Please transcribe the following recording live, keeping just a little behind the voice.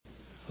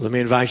Let me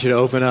invite you to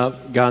open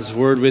up God's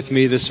Word with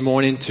me this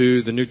morning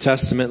to the New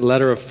Testament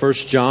letter of 1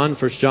 John.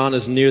 1 John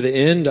is near the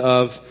end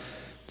of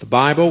the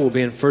Bible. We'll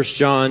be in 1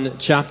 John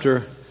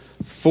chapter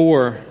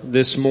 4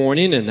 this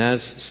morning. And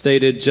as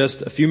stated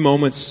just a few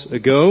moments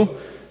ago,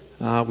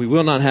 we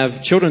will not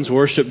have children's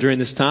worship during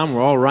this time.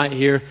 We're all right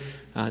here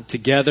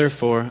together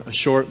for a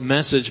short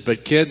message.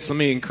 But kids, let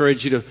me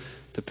encourage you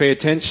to pay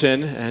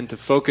attention and to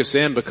focus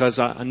in, because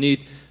I need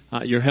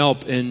your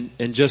help in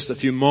just a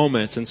few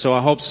moments. And so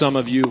I hope some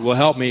of you will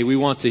help me. We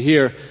want to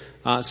hear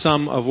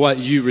some of what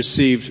you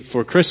received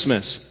for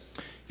Christmas.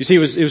 You see, it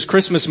was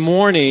Christmas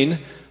morning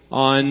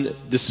on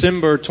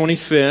December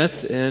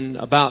 25th in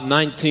about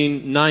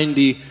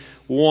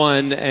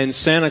 1991, and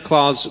Santa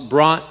Claus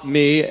brought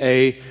me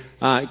a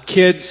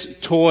kid's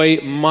toy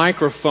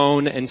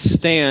microphone and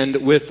stand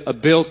with a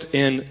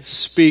built-in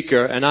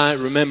speaker, and I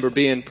remember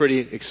being pretty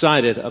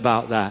excited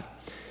about that.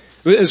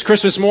 It was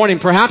Christmas morning,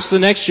 perhaps the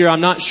next year,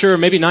 I'm not sure,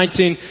 maybe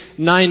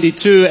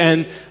 1992,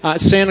 and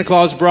Santa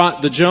Claus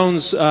brought the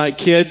Jones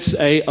kids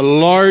a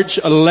large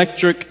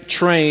electric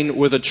train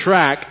with a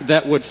track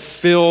that would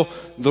fill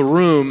the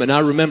room, and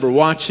I remember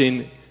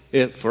watching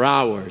it for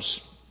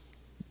hours.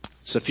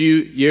 It's a few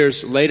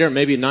years later,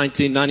 maybe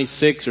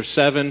 1996 or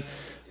 7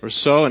 or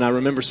so, and I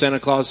remember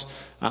Santa Claus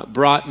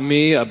brought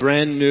me a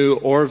brand new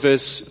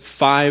Orvis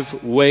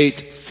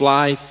 5-weight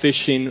fly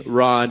fishing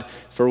rod,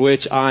 for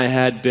which I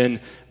had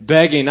been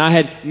begging. I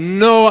had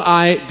no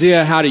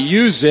idea how to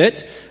use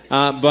it,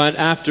 but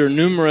after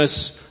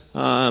numerous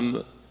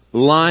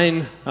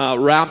line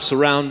wraps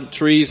around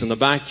trees in the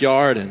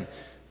backyard and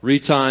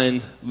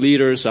retying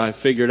leaders, I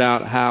figured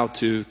out how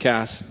to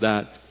cast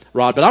that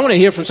rod. But I want to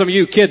hear from some of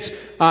you kids.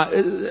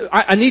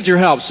 I need your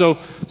help. So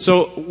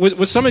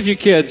with some of you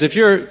kids, if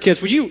you're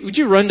kids, would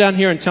you run down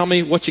here and tell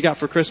me what you got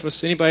for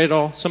Christmas? Anybody at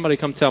all? Somebody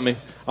come tell me.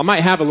 I might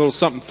have a little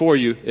something for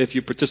you if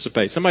you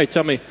participate. Somebody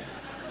tell me.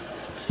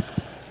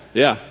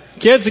 Yeah.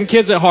 Kids and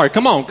kids at heart.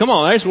 Come on.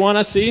 There's one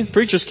I see.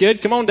 Preacher's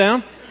kid. Come on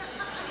down.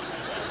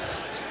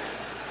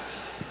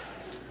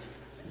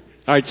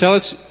 All right. Tell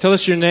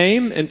us your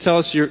name and tell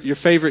us your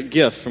favorite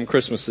gift from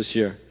Christmas this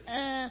year.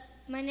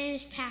 My name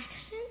is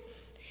Paxton,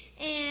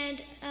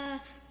 and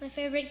my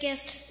favorite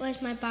gift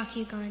was my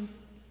Bakugan.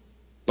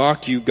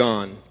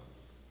 Bakugan.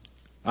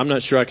 I'm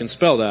not sure I can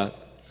spell that,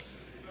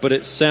 but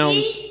it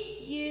sounds...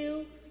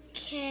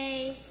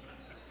 B-U-K...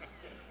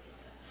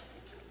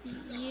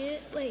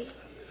 Wait.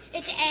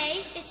 It's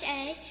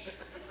A.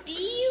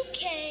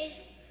 B-U-K-A...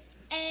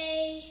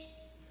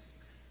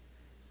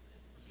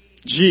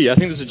 G. I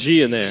think there's a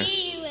G in there.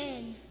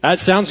 G-U-N.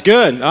 That sounds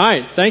good. All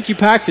right. Thank you,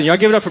 Paxton. Y'all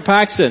give it up for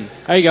Paxton.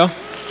 There you go.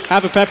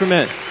 Have a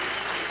peppermint.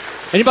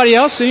 Anybody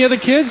else? Any other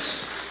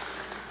kids?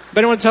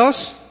 Anybody want to tell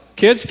us?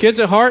 Kids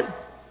at heart?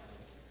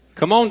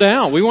 Come on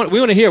down. We want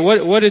to hear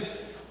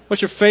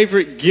what's your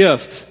favorite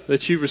gift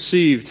that you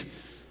received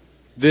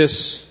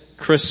this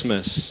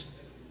Christmas?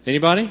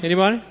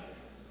 Anybody?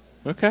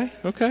 Okay.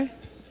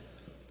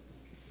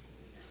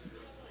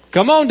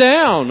 Come on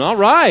down. All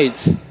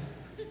right.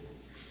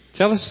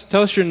 Tell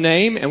us your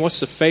name and what's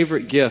the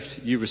favorite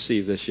gift you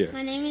received this year.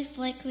 My name is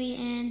Blakely,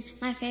 and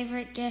my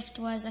favorite gift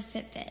was a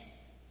Fitbit.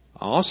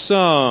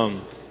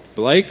 Awesome.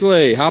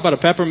 Blakely. How about a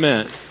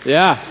peppermint?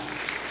 Yeah.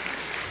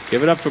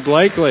 Give it up for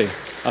Blakely.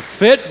 A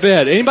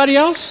Fitbit. Anybody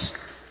else?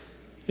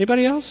 We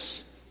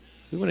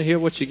want to hear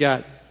what you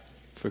got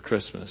for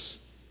Christmas.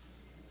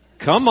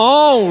 Come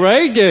on,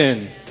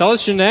 Reagan. Tell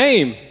us your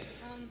name.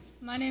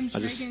 My name's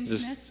Reagan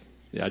Smith.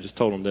 Yeah, I just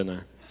told him, didn't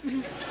I?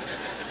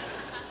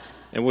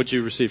 And what'd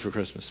you receive for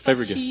Christmas?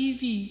 Favorite gift?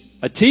 TV.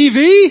 A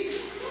TV?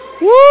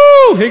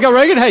 Woo! Here you go,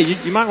 Reagan. Hey,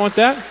 you might want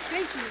that.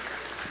 Thank you.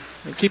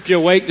 It'll keep you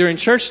awake during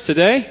church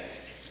today.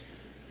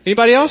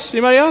 Anybody else?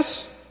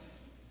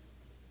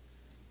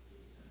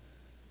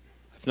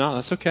 If not,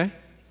 that's okay.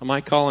 I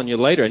might call on you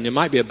later, and it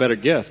might be a better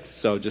gift.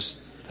 So just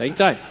hang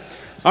tight.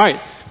 All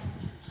right.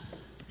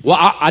 Well,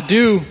 I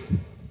do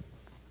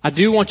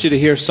want you to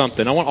hear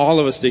something. I want all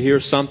of us to hear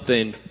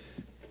something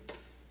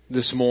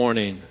this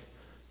morning.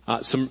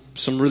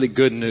 Some really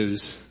good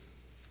news.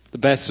 The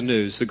best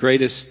news. The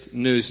greatest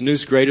news.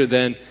 News greater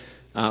than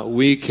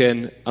we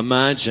can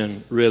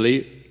imagine,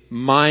 really.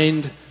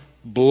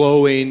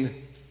 Mind-blowing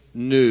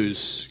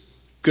news.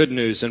 Good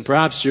news. And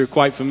perhaps you're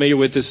quite familiar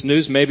with this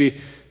news.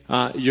 Maybe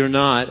you're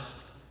not.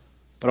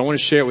 But I want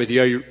to share it with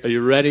you. Are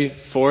you ready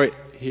for it?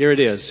 Here it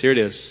is.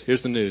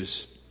 Here's the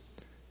news.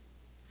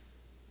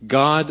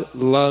 God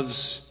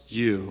loves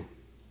you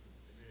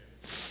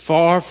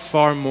far,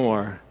 far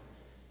more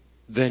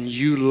than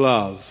you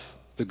love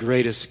the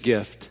greatest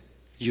gift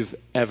you've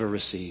ever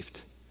received.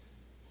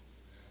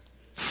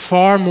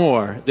 Far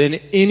more than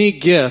any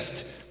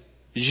gift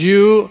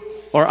you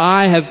or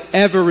I have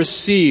ever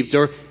received,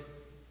 or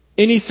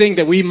anything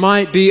that we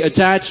might be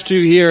attached to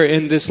here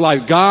in this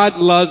life. God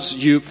loves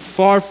you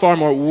far, far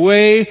more,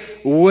 way,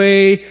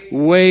 way,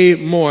 way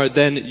more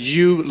than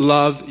you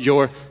love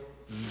your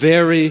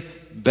very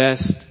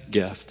best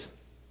gift.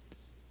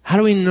 How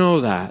do we know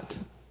that?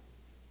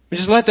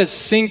 Just let that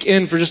sink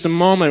in for just a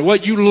moment.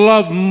 What you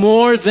love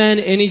more than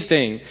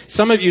anything.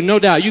 Some of you, no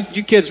doubt,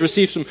 you kids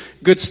receive some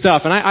good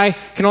stuff. And I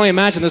can only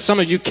imagine that some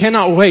of you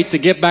cannot wait to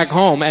get back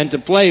home and to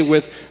play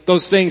with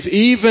those things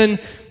even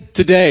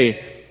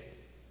today.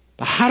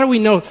 But how do we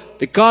know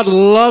that God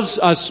loves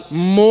us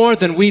more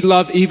than we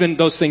love even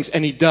those things?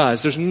 And He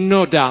does. There's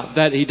no doubt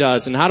that He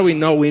does. And how do we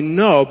know? We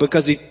know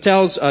because He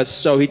tells us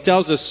so. He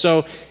tells us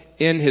so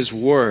in His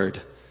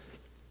Word.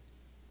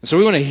 So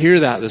we want to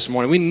hear that this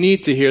morning. We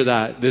need to hear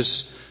that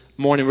this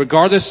morning,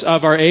 regardless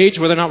of our age,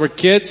 whether or not we're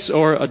kids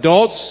or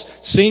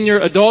adults, senior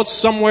adults,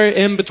 somewhere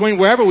in between,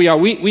 wherever we are.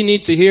 We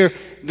need to hear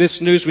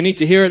this news. We need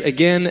to hear it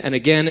again and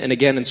again and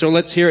again. And so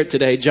let's hear it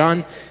today.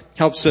 John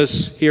helps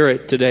us hear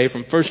it today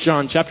from 1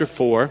 John chapter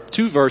 4,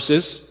 2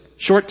 verses,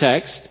 short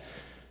text,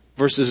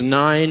 verses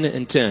 9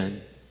 and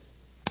 10.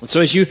 And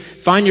so as you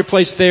find your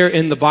place there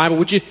in the Bible,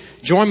 would you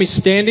join me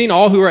standing?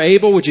 All who are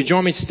able, would you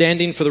join me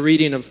standing for the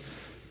reading of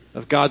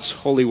God's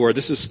holy word?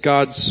 This is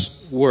God's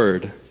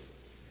word.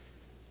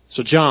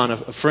 So John, a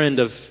friend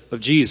of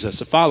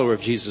Jesus, a follower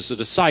of Jesus, a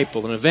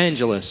disciple, an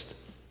evangelist,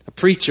 a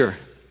preacher,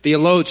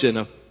 theologian,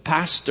 a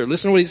pastor.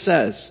 Listen to what he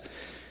says.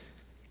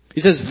 He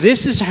says,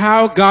 this is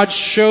how God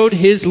showed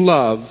His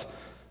love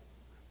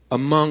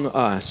among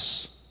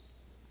us.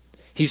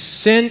 He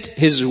sent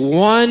His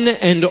one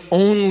and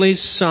only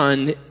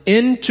Son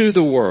into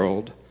the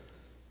world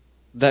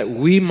that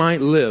we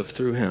might live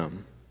through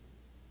Him.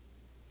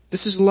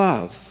 This is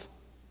love.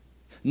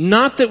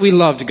 Not that we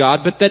loved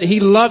God, but that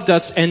He loved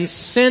us and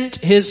sent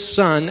His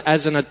Son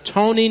as an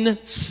atoning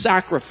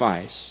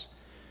sacrifice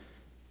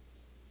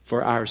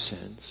for our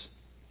sins.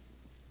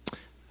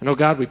 And oh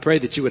God, we pray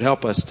that You would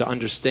help us to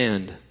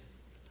understand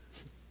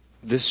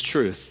this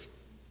truth.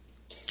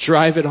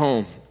 Drive it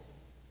home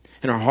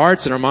in our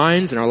hearts, in our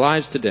minds, in our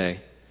lives today.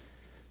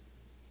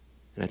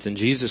 And it's in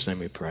Jesus' name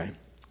we pray.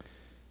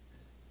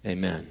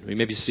 Amen. We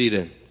may be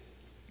seated.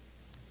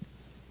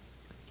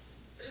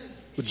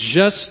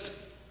 Just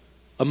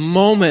a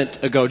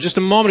moment ago,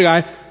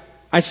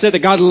 I said that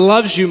God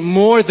loves you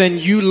more than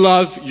you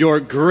love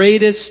your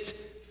greatest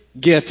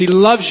gift. He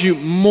loves you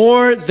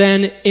more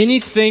than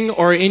anything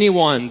or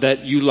anyone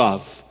that you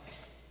love.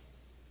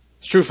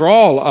 It's true for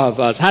all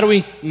of us. How do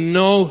we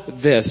know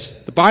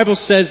this? The Bible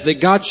says that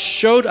God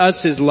showed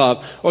us His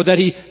love, or that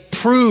He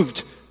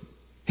proved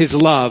His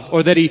love,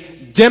 or that He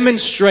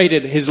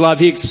demonstrated His love.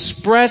 He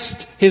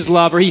expressed His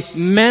love, or He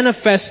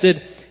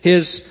manifested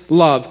His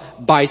love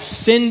by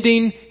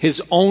sending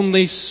His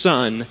only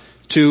Son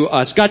to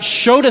us. God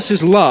showed us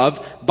His love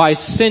by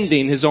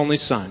sending His only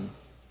Son.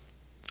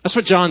 That's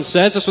what John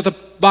says. That's what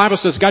the Bible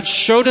says. God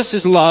showed us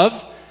His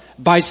love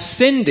by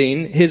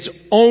sending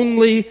His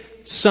only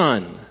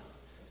Son.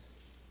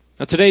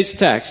 Now today's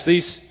text,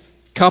 these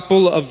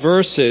couple of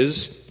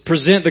verses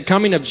present the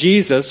coming of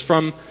Jesus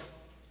from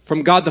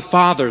God the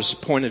Father's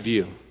point of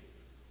view.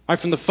 Right,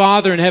 from the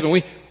Father in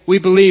heaven. We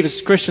believe,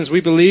 as Christians,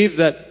 we believe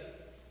that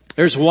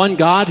there's one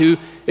God who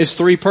is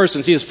three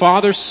persons. He is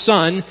Father,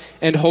 Son,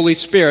 and Holy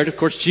Spirit. Of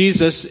course,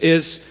 Jesus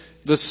is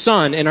the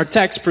Son. And our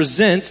text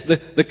presents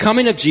the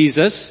coming of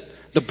Jesus,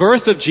 the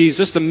birth of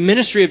Jesus, the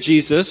ministry of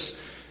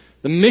Jesus,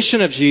 the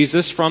mission of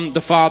Jesus from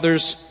the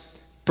Father's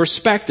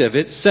perspective.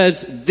 It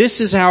says, this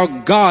is how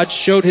God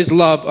showed His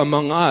love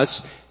among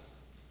us.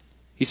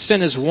 He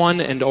sent His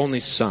one and only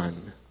Son.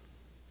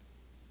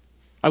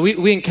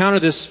 We encounter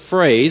this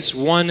phrase,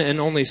 one and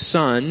only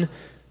Son,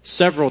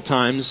 several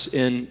times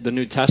in the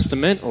New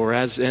Testament, or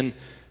as in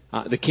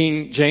the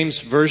King James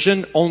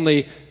Version,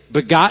 only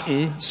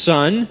begotten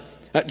Son.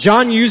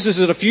 John uses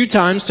it a few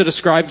times to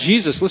describe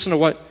Jesus. Listen to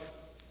what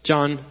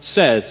John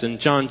says in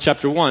John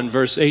chapter 1,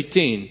 verse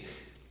 18,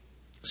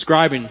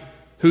 describing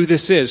who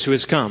this is who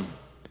has come.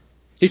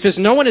 He says,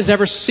 no one has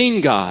ever seen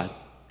God.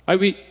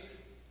 We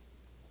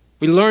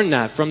learned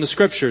that from the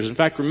Scriptures. In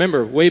fact,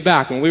 remember way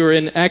back when we were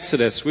in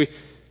Exodus, we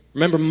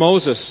remember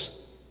Moses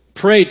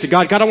prayed to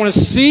God, God, I want to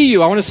see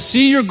You. I want to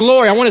see Your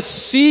glory. I want to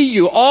see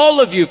You,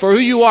 all of You, for who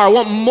You are. I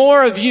want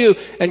more of You.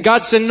 And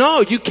God said,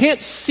 no, you can't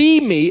see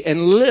Me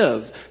and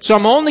live. So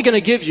I'm only going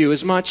to give you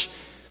as much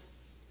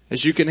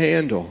as you can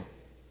handle.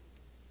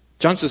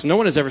 John says, no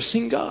one has ever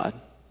seen God.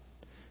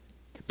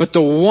 But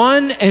the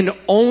one and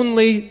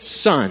only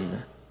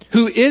Son,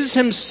 who is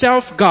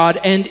Himself God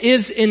and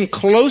is in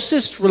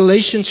closest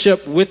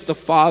relationship with the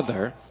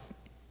Father,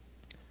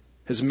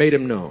 has made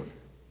Him known.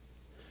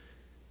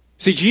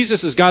 See,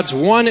 Jesus is God's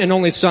one and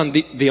only Son,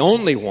 the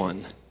only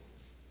one.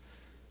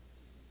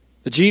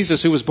 The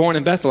Jesus who was born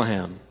in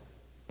Bethlehem.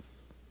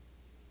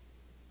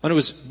 One who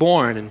was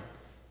born and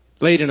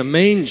laid in a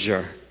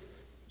manger.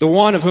 The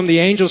one of whom the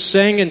angels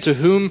sang and to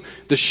whom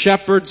the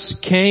shepherds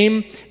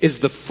came is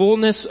the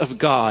fullness of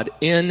God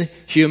in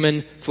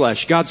human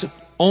flesh. God's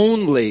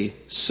only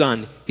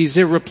Son. He's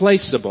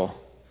irreplaceable.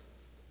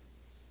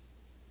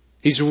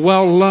 He's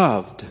well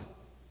loved.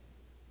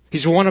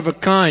 He's one of a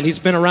kind. He's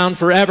been around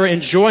forever,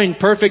 enjoying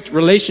perfect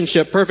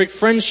relationship, perfect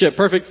friendship,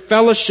 perfect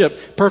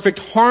fellowship, perfect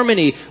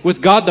harmony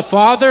with God the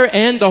Father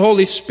and the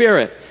Holy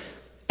Spirit.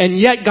 And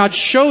yet God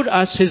showed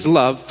us His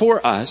love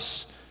for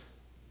us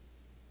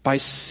by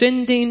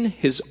sending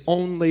His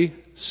only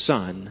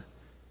Son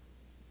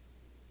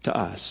to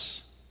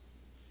us.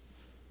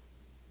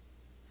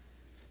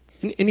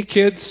 Any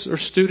kids or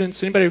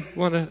students? Anybody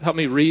want to help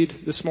me read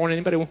this morning?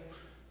 Anybody want to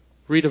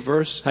read a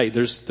verse? Hey,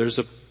 there's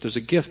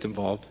a gift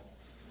involved.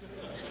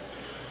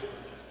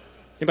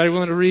 Anybody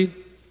willing to read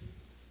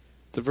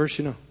the verse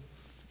you know?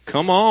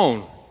 Come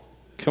on,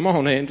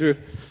 Andrew.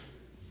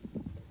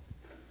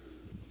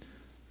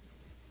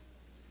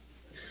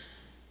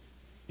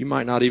 You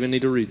might not even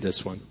need to read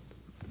this one.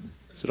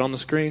 Is it on the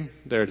screen?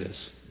 There it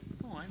is.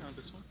 Oh, I know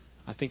this one.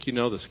 I think you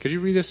know this. Could you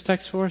read this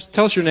text for us?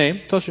 Tell us your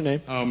name.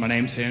 My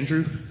name's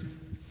Andrew.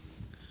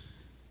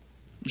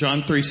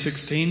 John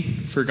 3:16.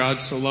 For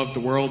God so loved the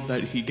world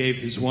that He gave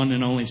His one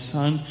and only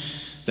Son,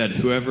 that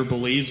whoever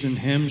believes in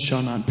Him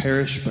shall not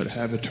perish but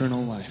have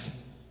eternal life.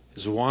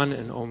 His one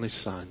and only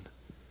Son.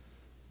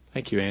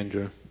 Thank you,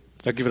 Andrew.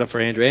 I'll give it up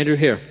for Andrew. Andrew,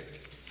 here.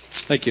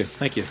 Thank you.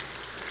 Thank you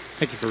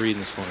for reading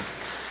this morning.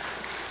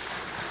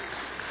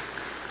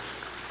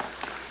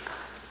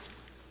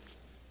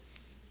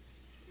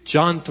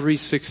 John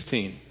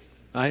 3:16.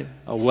 Right?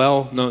 A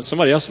well-known,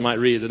 somebody else might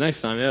read it the next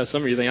time. Yeah,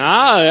 some of you think,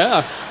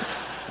 yeah,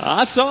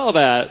 I saw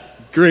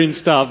that green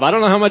stuff. I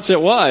don't know how much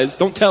it was.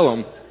 Don't tell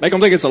them. Make them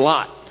think it's a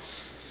lot.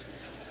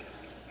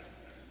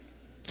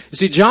 You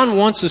see, John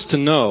wants us to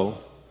know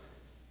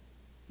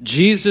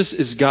Jesus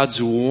is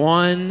God's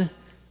one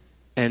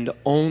and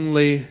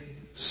only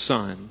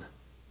Son.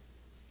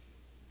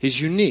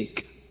 He's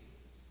unique.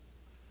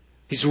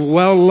 He's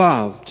well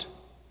loved.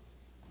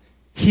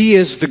 He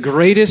is the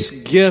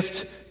greatest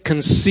gift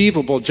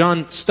conceivable.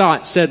 John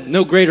Stott said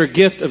no greater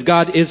gift of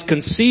God is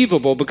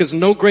conceivable because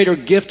no greater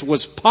gift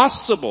was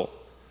possible.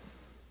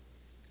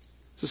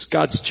 This is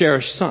God's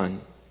cherished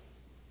Son.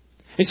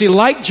 You see,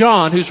 like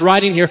John, who's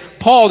writing here,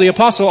 Paul, the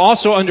apostle,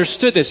 also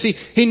understood this.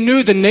 He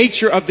knew the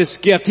nature of this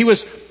gift. He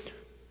was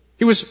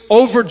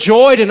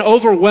overjoyed and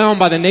overwhelmed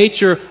by the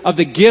nature of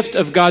the gift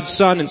of God's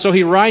Son. And so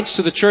he writes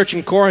to the church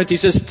in Corinth. He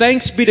says,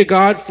 thanks be to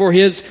God for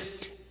His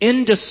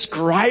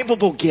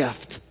indescribable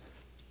gift.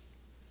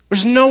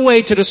 There's no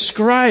way to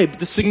describe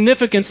the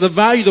significance, the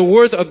value, the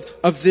worth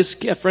of this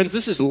gift. Friends,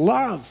 this is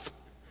love.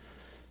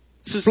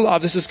 This is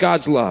love. This is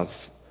God's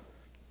love.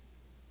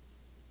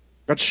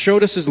 God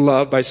showed us His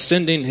love by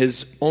sending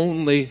His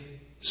only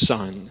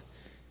Son.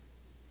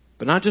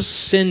 But not just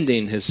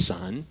sending His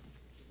Son,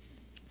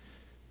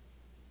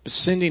 but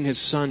sending His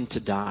Son to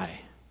die.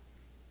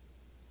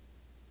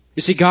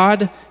 You see,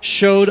 God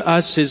showed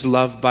us His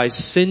love by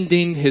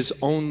sending His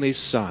only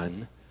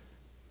Son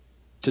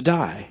to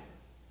die.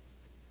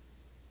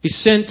 He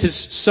sent His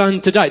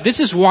Son to die. This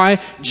is why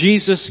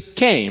Jesus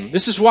came.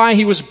 This is why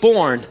He was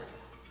born.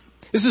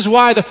 This is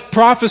why the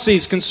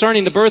prophecies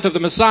concerning the birth of the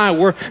Messiah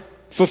were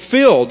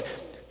fulfilled.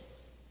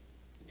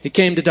 He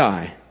came to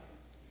die.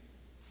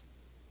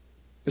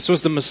 This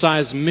was the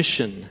Messiah's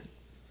mission.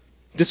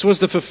 This was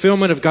the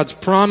fulfillment of God's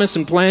promise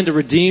and plan to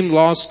redeem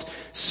lost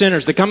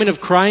sinners. The coming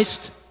of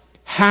Christ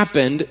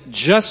happened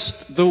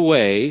just the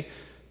way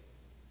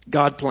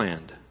God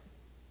planned.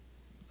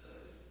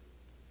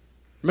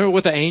 Remember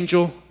what the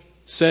angel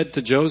said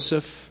to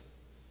Joseph?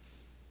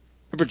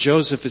 Remember,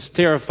 Joseph is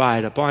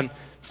terrified upon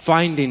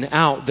finding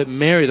out that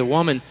Mary, the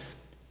woman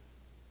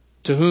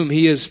to whom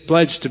he is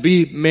pledged to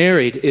be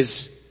married,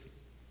 is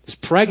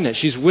pregnant.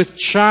 She's with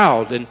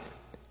child, and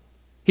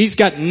he's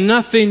got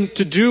nothing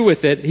to do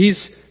with it.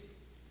 He's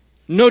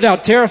no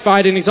doubt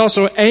terrified, and he's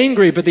also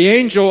angry. But the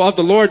angel of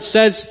the Lord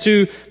says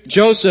to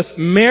Joseph,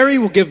 Mary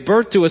will give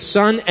birth to a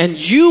son, and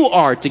you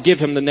are to give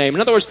him the name.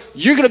 In other words,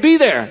 you're going to be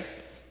there.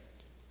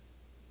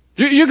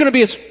 You're going to be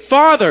his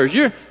father.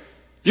 You're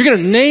going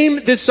to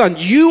name this son.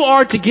 You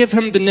are to give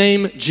him the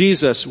name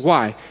Jesus.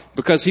 Why?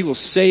 Because he will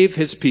save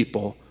his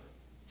people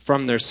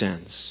from their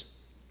sins.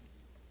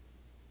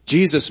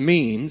 Jesus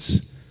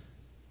means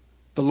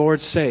the Lord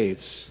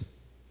saves.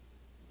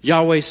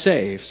 Yahweh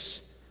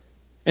saves.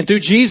 And through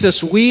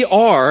Jesus, we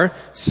are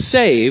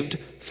saved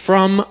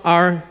from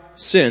our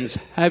sins.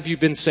 Have you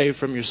been saved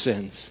from your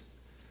sins?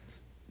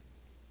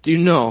 Do you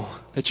know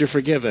that you're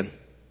forgiven?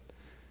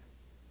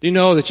 Do you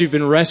know that you've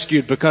been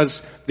rescued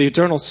because the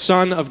eternal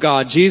Son of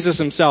God, Jesus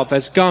Himself,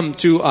 has come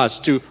to us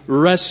to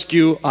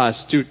rescue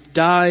us, to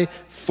die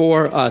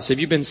for us?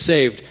 Have you been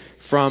saved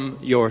from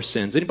your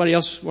sins? Anybody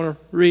else want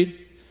to read?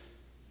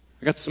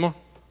 I got some more.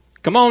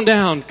 Come on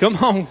down. Come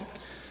on.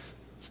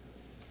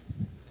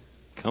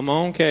 Come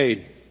on,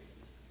 Cade.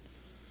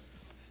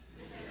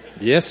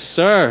 Yes,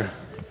 sir.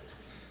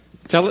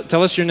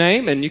 Tell us your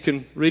name and you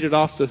can read it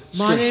off the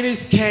screen. My name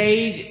is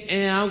Cade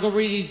and I'm going to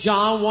read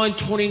John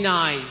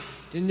 1:29.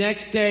 The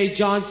next day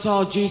John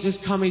saw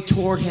Jesus coming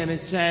toward him and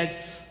said,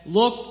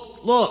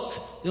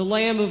 Look, the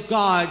Lamb of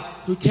God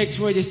who takes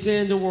away the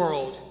sin of the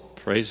world.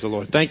 Praise the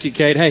Lord. Thank you,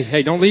 Cade.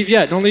 Hey, don't leave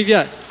yet. Don't leave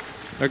yet.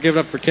 I'll give it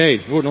up for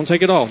Cade. Oh, don't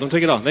take it all. Don't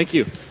take it all. Thank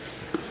you.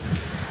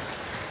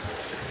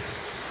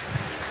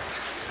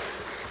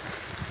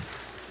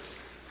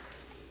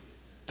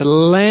 The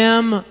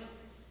Lamb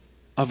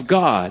of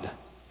God.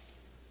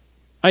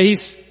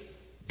 He's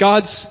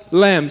God's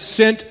Lamb,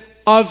 sent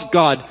of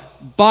God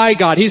by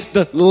God. He's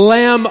the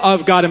Lamb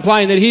of God,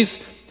 implying that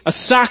He's a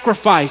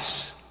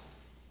sacrifice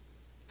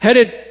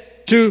headed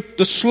to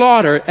the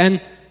slaughter.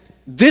 And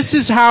this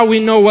is how we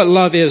know what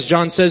love is.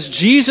 John says,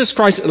 Jesus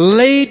Christ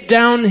laid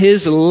down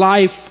His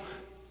life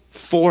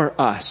for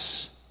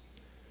us.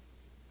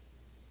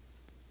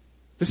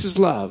 This is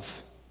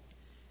love.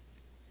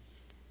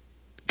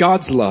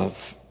 God's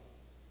love.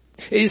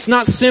 It's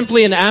not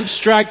simply an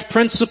abstract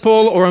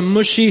principle or a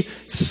mushy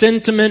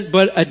sentiment,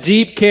 but a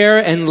deep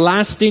care and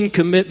lasting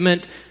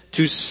commitment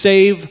to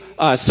save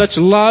us. Such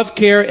love,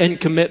 care, and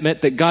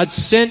commitment that God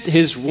sent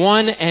His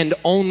one and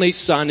only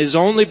Son, His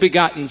only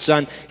begotten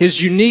Son, His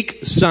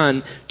unique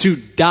Son, to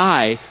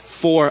die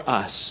for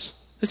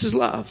us. This is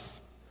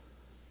love.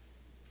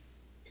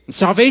 And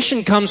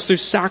salvation comes through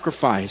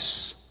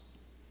sacrifice.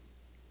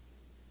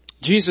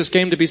 Jesus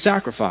came to be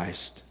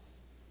sacrificed.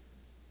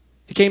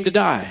 He came to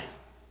die.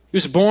 He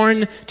was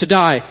born to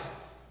die.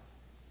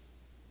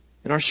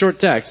 In our short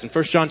text, in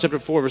 1 John chapter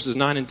 4, verses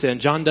 9 and 10,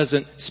 John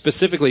doesn't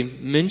specifically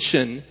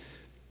mention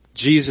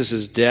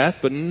Jesus' death,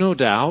 but no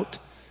doubt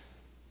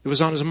it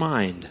was on his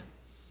mind.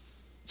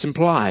 It's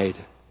implied.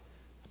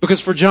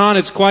 Because for John,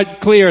 it's quite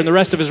clear in the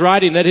rest of his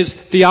writing that his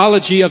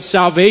theology of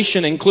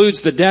salvation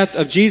includes the death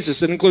of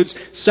Jesus. It includes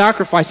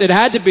sacrifice. It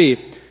had to be.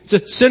 It's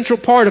a central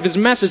part of his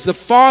message. The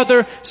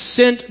Father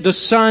sent the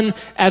Son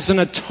as an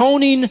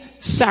atoning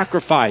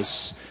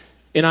sacrifice,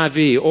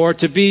 NIV, or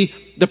to be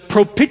the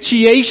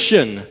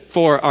propitiation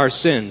for our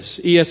sins,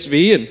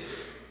 ESV and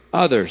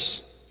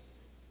others.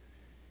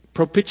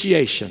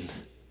 Propitiation.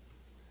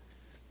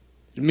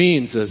 It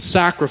means a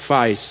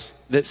sacrifice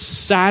that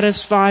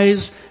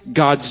satisfies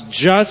God's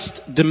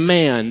just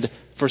demand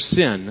for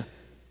sin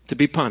to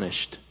be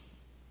punished.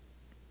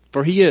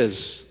 For He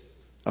is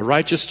a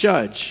righteous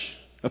judge,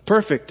 a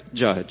perfect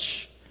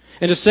judge.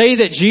 And to say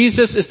that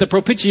Jesus is the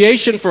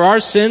propitiation for our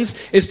sins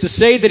is to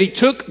say that He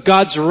took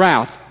God's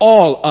wrath,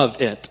 all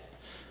of it.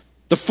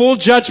 The full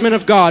judgment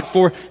of God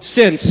for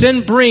sin.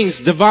 Sin brings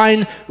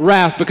divine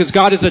wrath because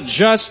God is a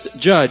just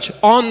judge.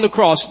 On the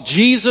cross,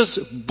 Jesus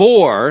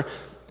bore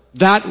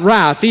that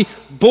wrath. He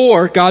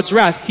bore God's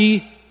wrath.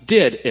 He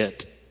did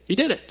it. He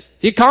did it.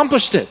 He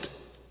accomplished it.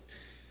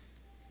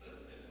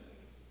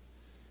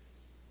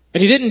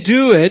 And He didn't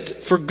do it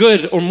for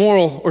good or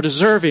moral or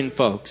deserving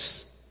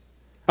folks.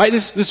 Right?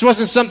 This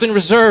wasn't something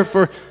reserved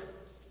for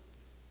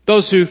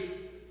those who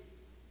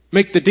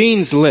make the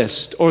dean's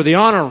list or the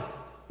honor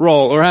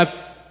roll or have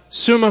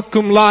summa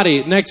cum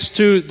laude next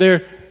to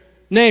their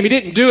name. He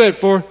didn't do it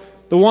for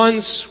the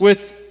ones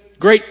with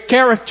great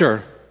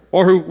character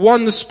or who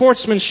won the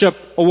sportsmanship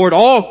award.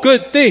 All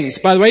good things,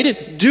 by the way. He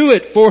didn't do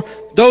it for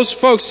those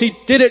folks. He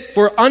did it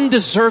for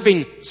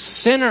undeserving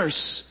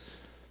sinners.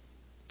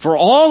 For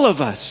all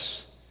of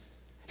us.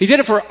 He did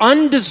it for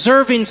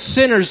undeserving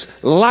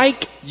sinners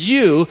like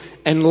you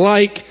and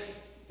like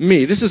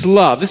me. This is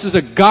love. This is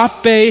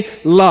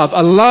agape love.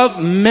 A love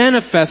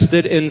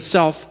manifested in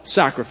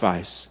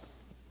self-sacrifice.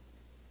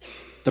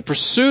 The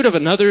pursuit of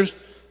another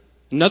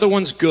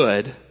one's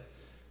good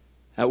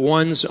at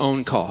one's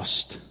own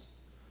cost.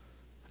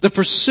 The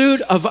pursuit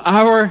of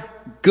our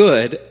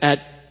good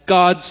at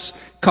God's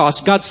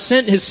cost. God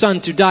sent His Son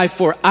to die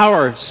for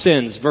our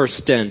sins,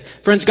 verse 10.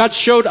 Friends, God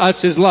showed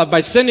us His love by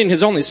sending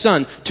His only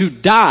Son to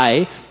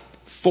die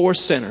for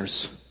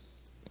sinners.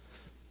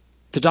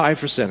 To die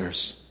for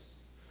sinners.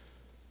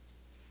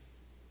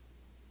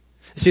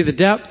 See, the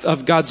depth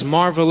of God's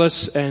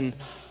marvelous and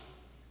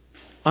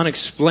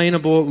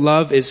unexplainable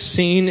love is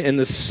seen in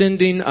the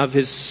sending of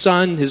His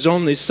Son, His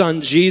only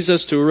Son,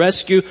 Jesus, to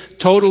rescue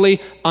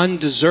totally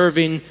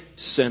undeserving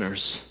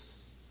sinners.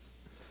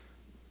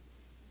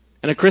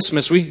 And at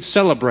Christmas, we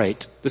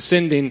celebrate the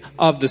sending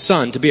of the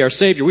Son to be our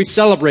Savior. We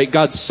celebrate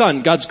God's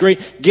Son, God's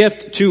great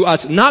gift to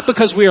us, not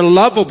because we are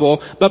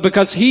lovable, but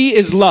because He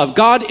is love.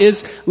 God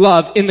is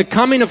love. In the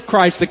coming of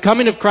Christ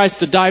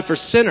to die for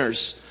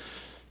sinners,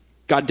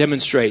 God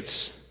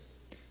demonstrates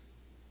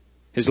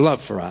His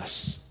love for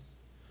us.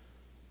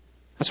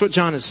 That's what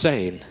John is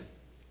saying.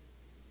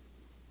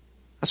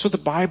 That's what the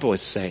Bible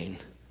is saying.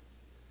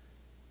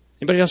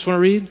 Anybody else want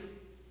to read?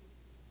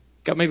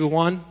 Got maybe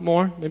one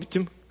more, maybe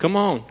two? Come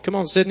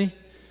on, Sydney.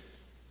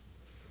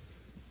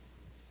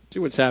 See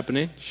what's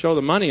happening. Show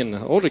the money and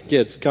the older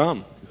kids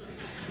come.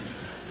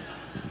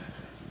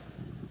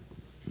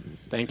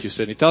 Thank you,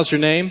 Sydney. Tell us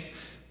your name,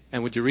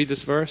 and would you read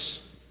this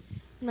verse?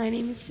 My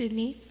name is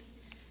Sydney.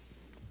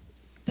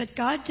 But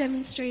God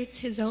demonstrates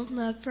His own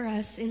love for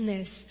us in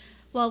this: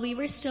 while we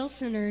were still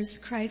sinners,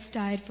 Christ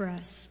died for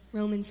us.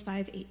 Romans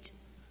 5:8.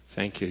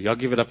 Thank you. Y'all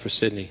give it up for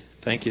Sydney.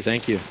 Thank you.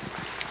 Let's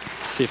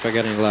see if I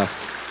got any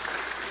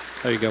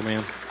left. There you go,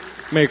 ma'am.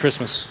 Merry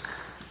Christmas.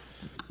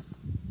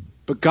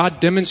 But God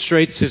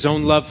demonstrates His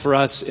own love for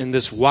us in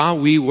this: while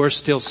we were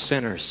still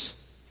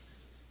sinners,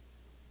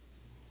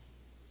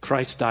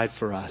 Christ died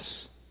for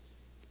us.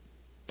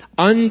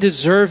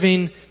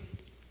 Undeserving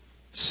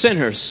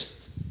sinners.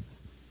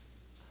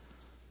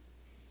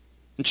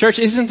 And church,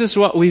 isn't this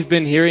what we've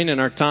been hearing in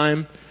our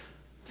time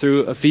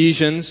through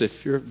Ephesians.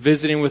 If you're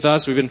visiting with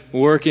us, we've been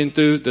working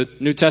through the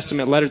New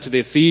Testament letter to the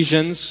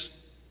Ephesians,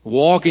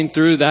 walking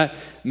through that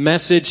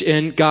message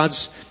in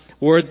God's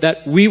Word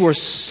that we were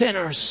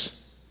sinners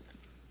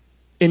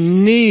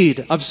in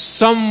need of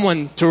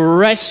someone to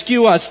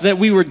rescue us, that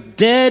we were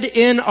dead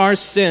in our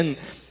sin,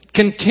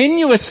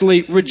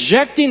 continuously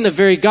rejecting the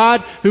very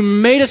God who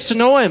made us to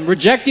know Him,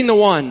 rejecting the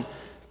one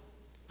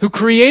who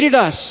created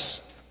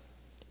us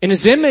in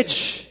His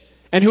image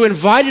and who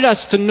invited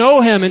us to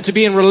know Him and to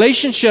be in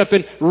relationship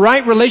and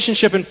right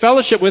relationship and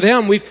fellowship with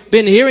Him. We've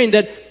been hearing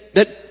that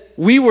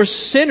we were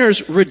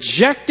sinners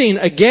rejecting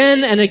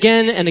again and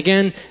again and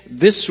again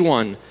this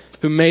one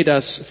who made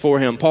us for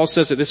Him. Paul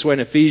says it this way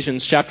in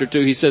Ephesians chapter 2.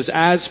 He says,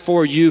 as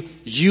for you,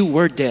 you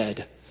were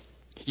dead.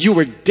 You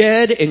were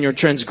dead in your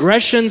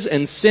transgressions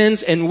and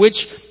sins in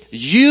which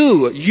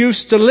you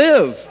used to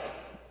live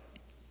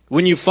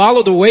when you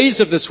followed the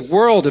ways of this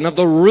world and of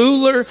the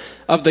ruler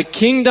of the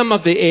kingdom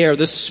of the air,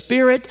 the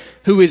Spirit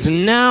who is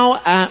now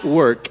at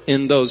work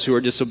in those who are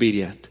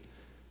disobedient.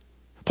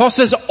 Paul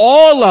says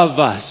all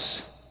of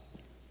us,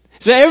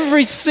 so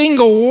every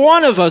single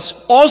one of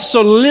us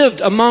also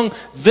lived among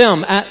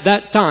them at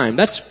that time.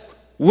 That's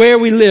where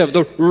we lived,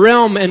 the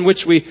realm in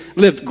which we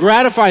lived,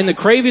 gratifying the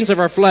cravings of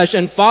our flesh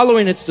and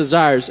following its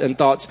desires and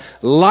thoughts.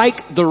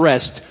 Like the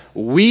rest,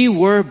 we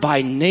were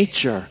by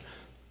nature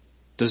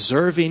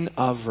deserving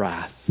of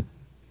wrath.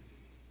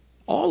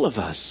 All of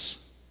us.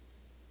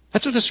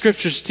 That's what the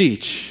Scriptures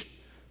teach.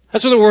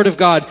 That's what the Word of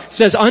God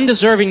says.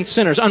 Undeserving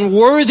sinners,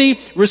 unworthy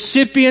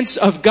recipients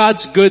of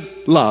God's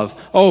good love.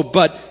 Oh,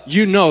 but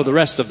you know the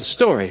rest of the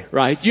story,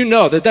 right? You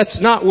know that that's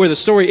not where the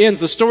story ends.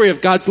 The story of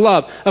God's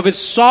love, of His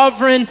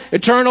sovereign,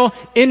 eternal,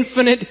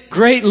 infinite,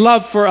 great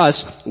love for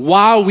us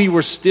while we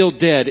were still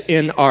dead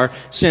in our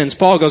sins.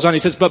 Paul goes on, he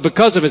says, but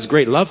because of His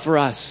great love for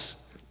us,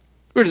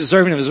 we're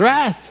deserving of His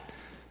wrath.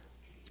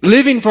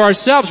 Living for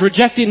ourselves,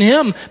 rejecting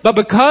Him. But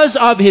because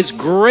of His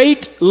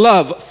great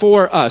love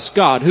for us,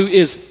 God, who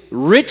is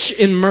rich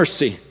in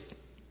mercy,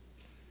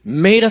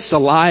 made us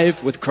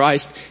alive with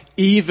Christ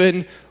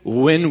even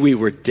when we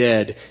were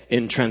dead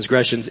in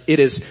transgressions. It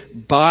is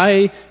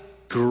by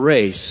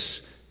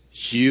grace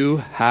you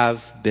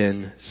have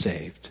been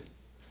saved.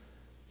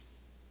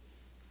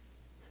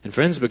 And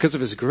friends, because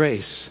of His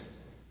grace,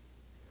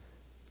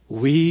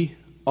 we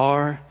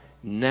are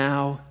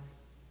now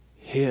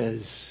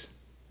His.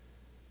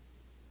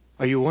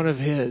 Are you one of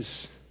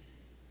His?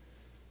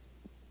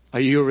 Are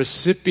you a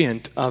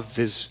recipient of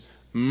His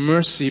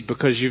mercy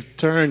because you've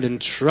turned and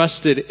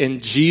trusted in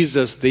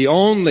Jesus, the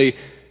only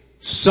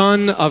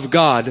Son of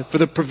God, for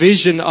the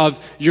provision of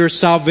your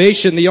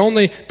salvation, the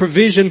only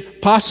provision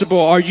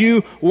possible? Are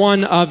you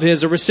one of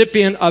His, a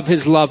recipient of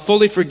His love,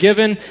 fully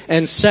forgiven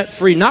and set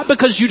free? Not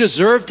because you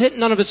deserved it,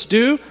 none of us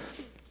do,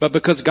 but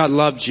because God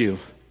loved you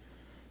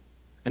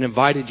and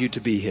invited you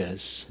to be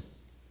His.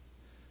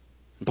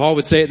 Paul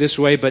would say it this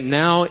way, but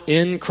now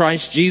in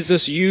Christ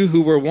Jesus, you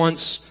who were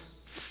once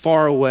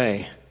far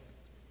away.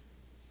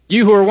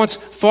 You who were once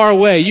far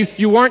away.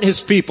 You weren't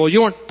His people.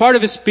 You weren't part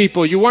of His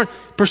people. You weren't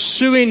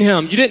pursuing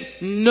Him. You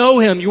didn't know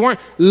Him. You weren't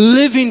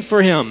living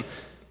for Him.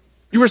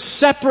 You were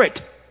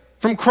separate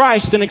from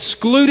Christ and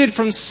excluded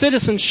from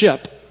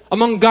citizenship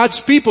among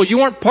God's people. You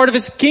weren't part of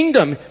His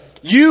kingdom.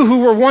 You who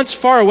were once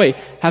far away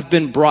have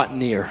been brought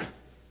near.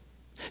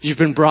 You've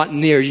been brought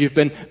near. You've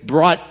been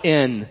brought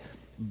in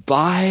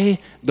by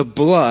the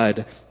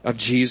blood of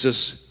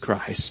Jesus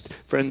Christ.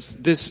 Friends,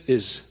 this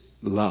is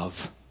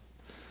love.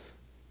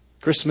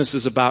 Christmas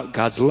is about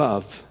God's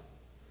love.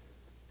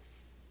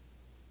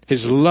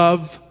 His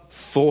love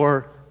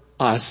for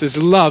us. His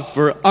love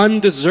for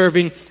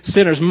undeserving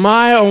sinners.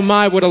 My, oh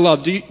my, what a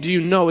love. Do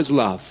you know His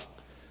love?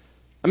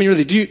 I mean,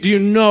 really, do you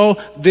know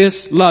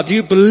this love? Do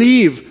you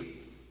believe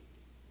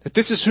that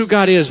this is who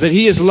God is, that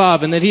He is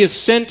love, and that He has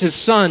sent His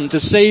Son to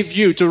save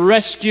you, to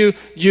rescue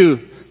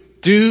you?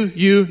 Do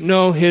you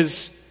know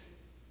His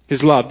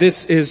love?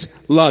 This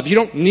is love. You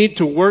don't need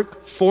to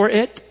work for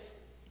it.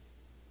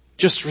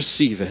 Just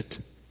receive it.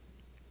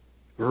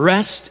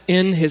 Rest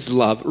in His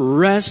love.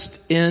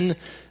 Rest in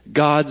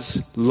God's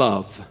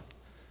love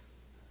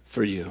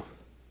for you.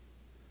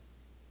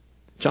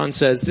 John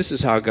says this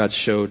is how God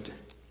showed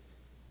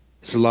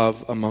His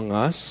love among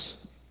us.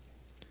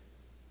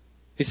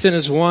 He sent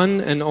His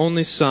one and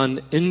only Son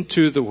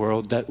into the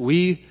world that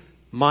we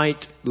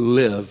might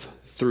live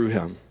through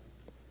Him.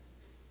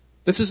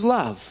 This is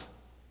love.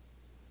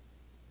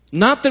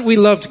 Not that we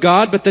loved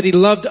God, but that He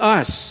loved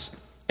us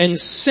and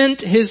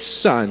sent His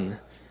Son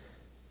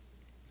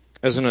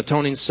as an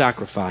atoning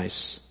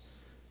sacrifice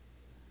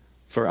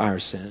for our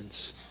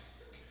sins.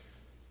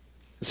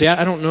 See,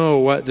 I don't know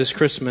what this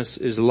Christmas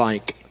is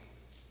like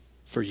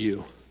for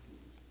you.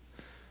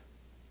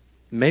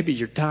 Maybe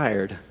you're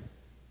tired.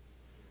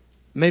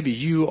 Maybe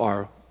you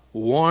are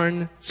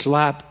worn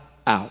slap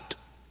out.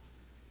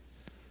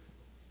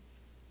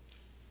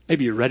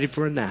 Maybe you're ready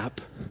for a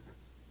nap.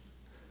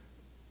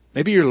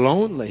 Maybe you're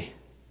lonely.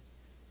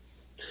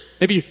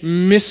 Maybe you're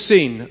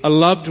missing a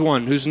loved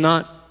one who's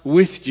not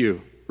with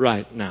you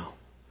right now.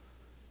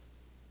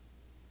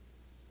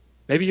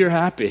 Maybe you're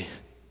happy,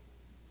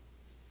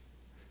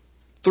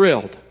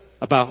 thrilled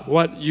about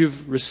what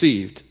you've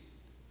received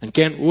and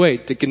can't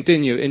wait to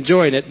continue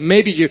enjoying it.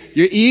 Maybe you're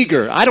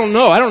eager. I don't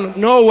know. I don't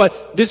know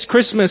what this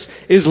Christmas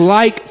is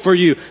like for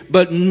you,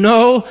 but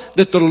know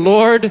that the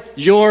Lord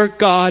your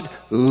God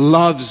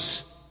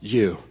loves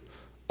you.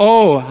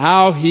 Oh,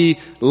 how He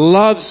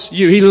loves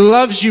you. He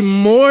loves you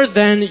more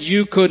than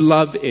you could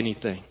love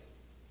anything.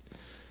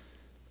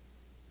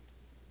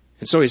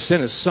 And so He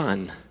sent His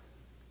Son,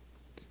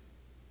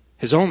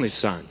 His only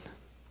Son,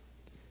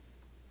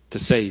 to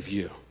save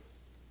you.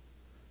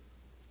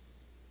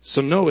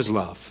 So know His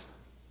love.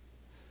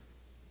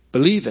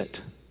 Believe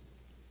it.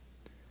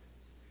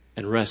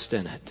 And rest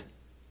in it.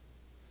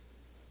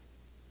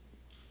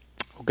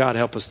 Oh, God,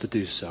 help us to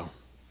do so.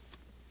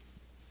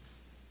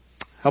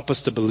 Help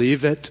us to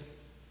believe it.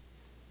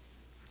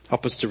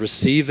 Help us to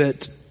receive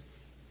it.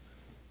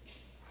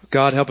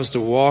 God, help us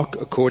to walk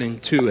according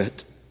to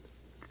it.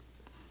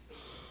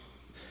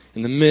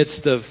 In the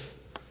midst of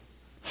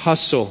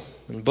hustle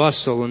and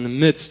bustle, in the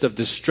midst of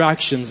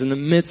distractions, in the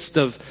midst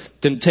of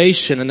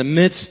temptation, in the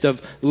midst of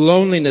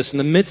loneliness, in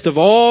the midst of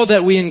all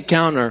that we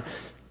encounter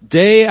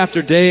day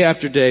after day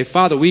after day,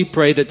 Father, we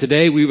pray that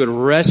today we would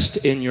rest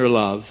in your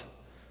love.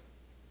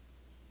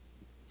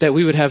 That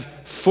we would have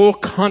full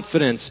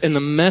confidence in the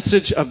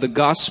message of the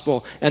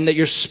gospel, and that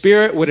your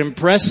Spirit would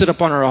impress it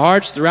upon our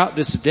hearts throughout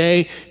this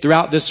day,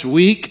 throughout this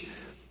week,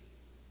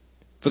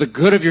 for the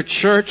good of your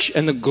church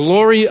and the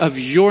glory of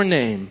your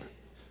name.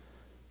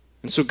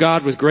 And so,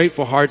 God, with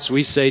grateful hearts,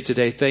 we say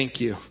today,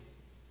 thank you.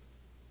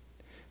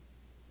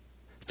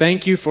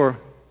 Thank you for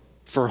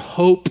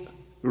hope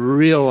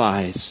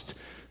realized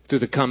through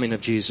the coming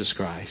of Jesus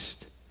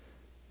Christ.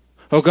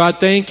 Oh God,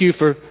 thank you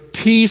for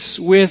peace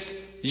with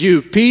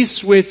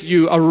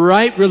you, a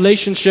right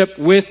relationship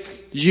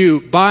with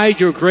you by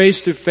your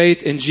grace through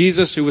faith in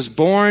Jesus, who was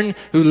born,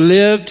 who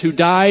lived, who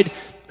died,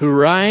 who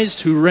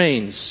rised, who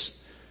reigns,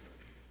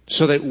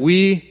 so that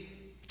we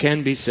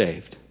can be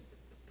saved.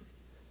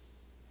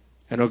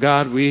 And oh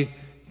God, we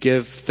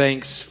give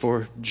thanks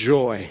for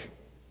joy.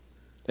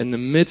 In the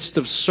midst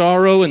of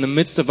sorrow, in the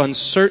midst of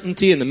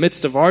uncertainty, in the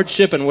midst of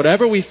hardship, and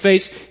whatever we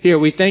face here,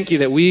 we thank you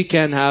that we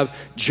can have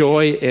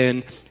joy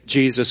in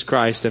Jesus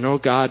Christ. And oh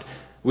God,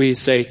 we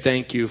say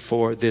thank you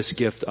for this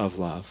gift of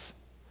love.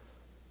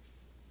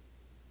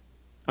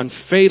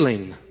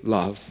 Unfailing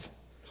love.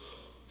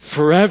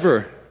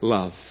 Forever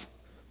love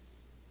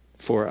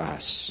for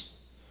us.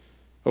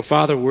 Oh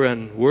Father, we're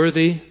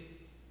unworthy,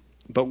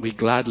 but we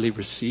gladly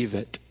receive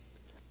it.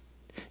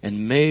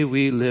 And may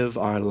we live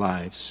our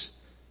lives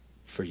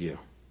for you.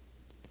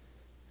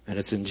 And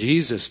it's in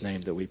Jesus'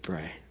 name that we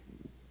pray.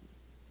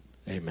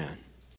 Amen.